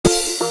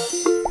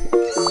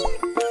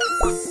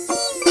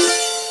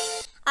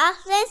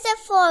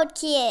for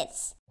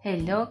kids.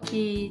 Hello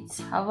kids,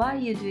 how are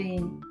you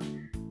doing?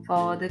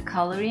 For the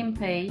coloring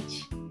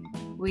page,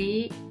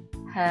 we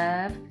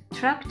have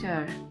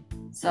tractor.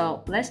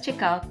 So let's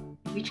check out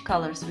which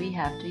colors we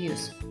have to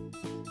use.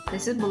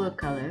 This is blue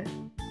color.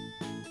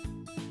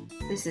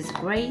 This is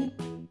gray.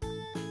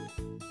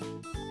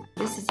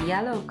 This is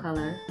yellow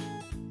color.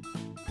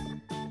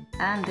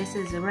 And this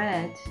is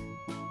red.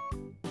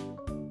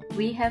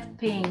 We have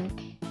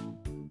pink.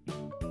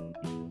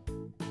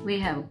 We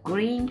have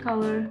green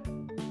color,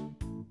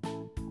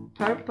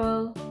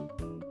 purple,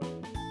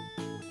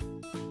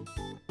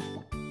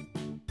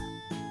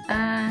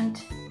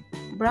 and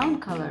brown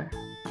color.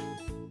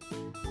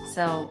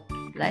 So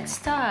let's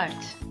start.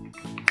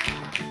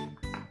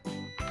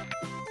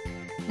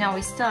 Now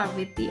we start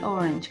with the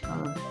orange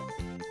color.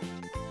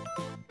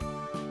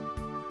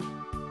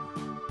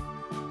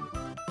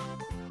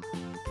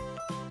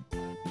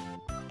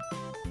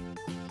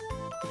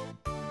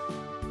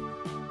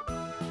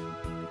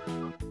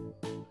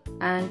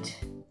 And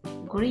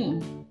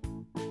green.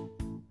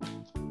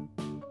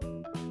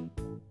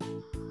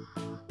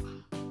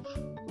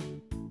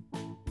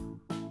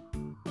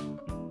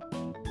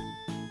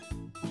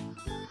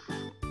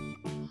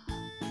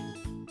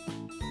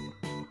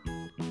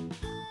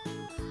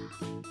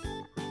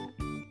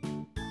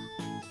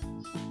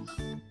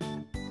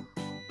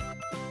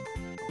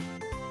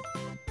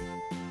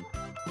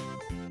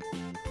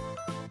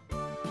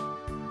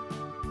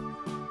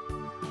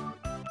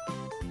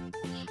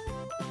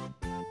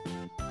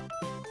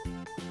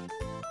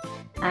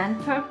 And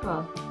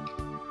purple.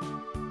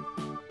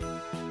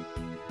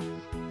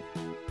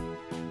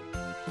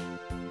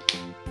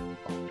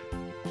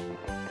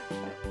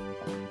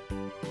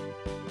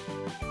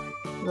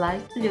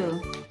 Light blue.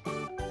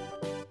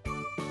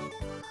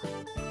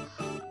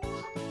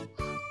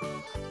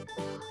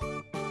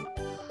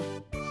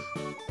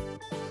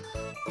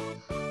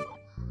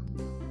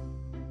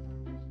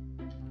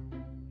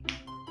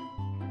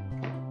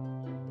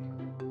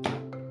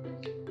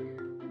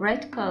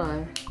 Red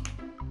color.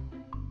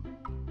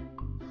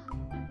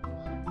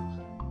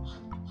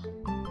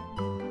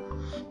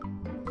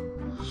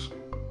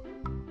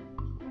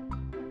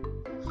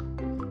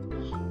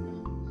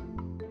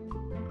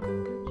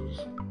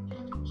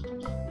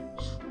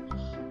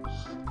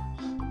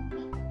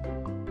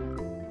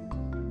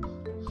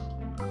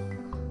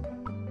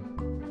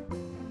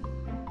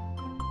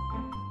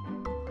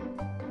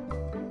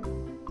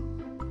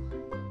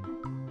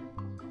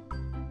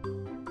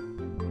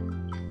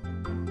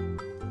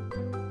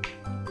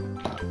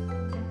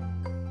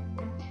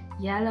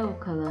 Yellow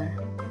color.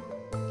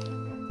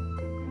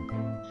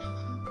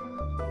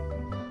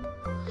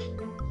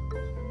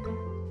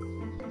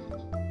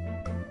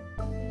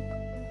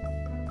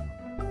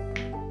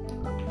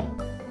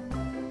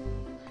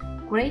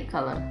 Gray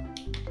color.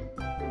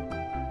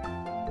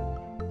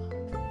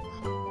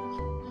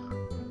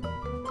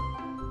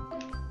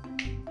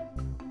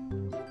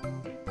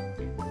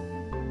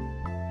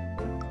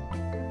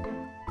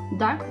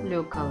 Dark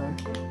blue color.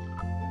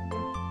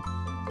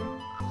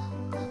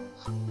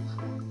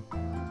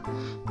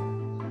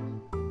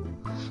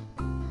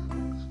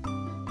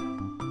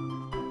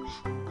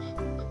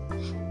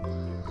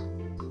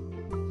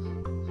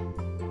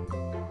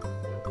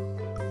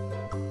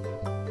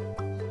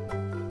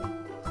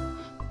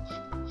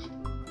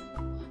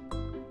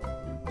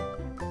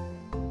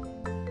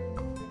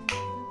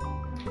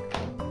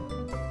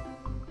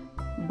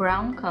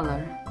 Brown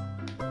color.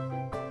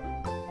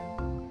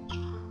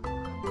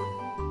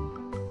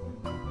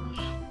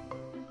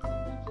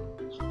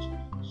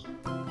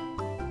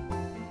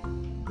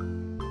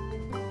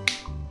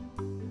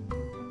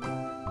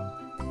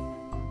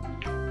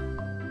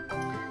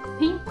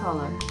 Pink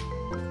color.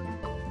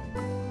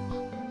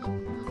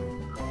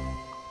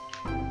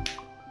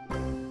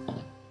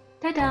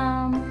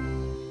 Ta-da!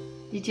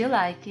 Did you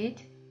like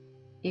it?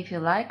 If you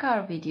like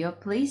our video,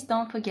 please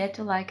don't forget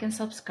to like and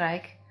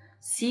subscribe.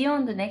 See you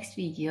on the next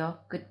video.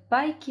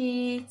 Goodbye,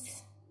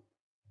 kids.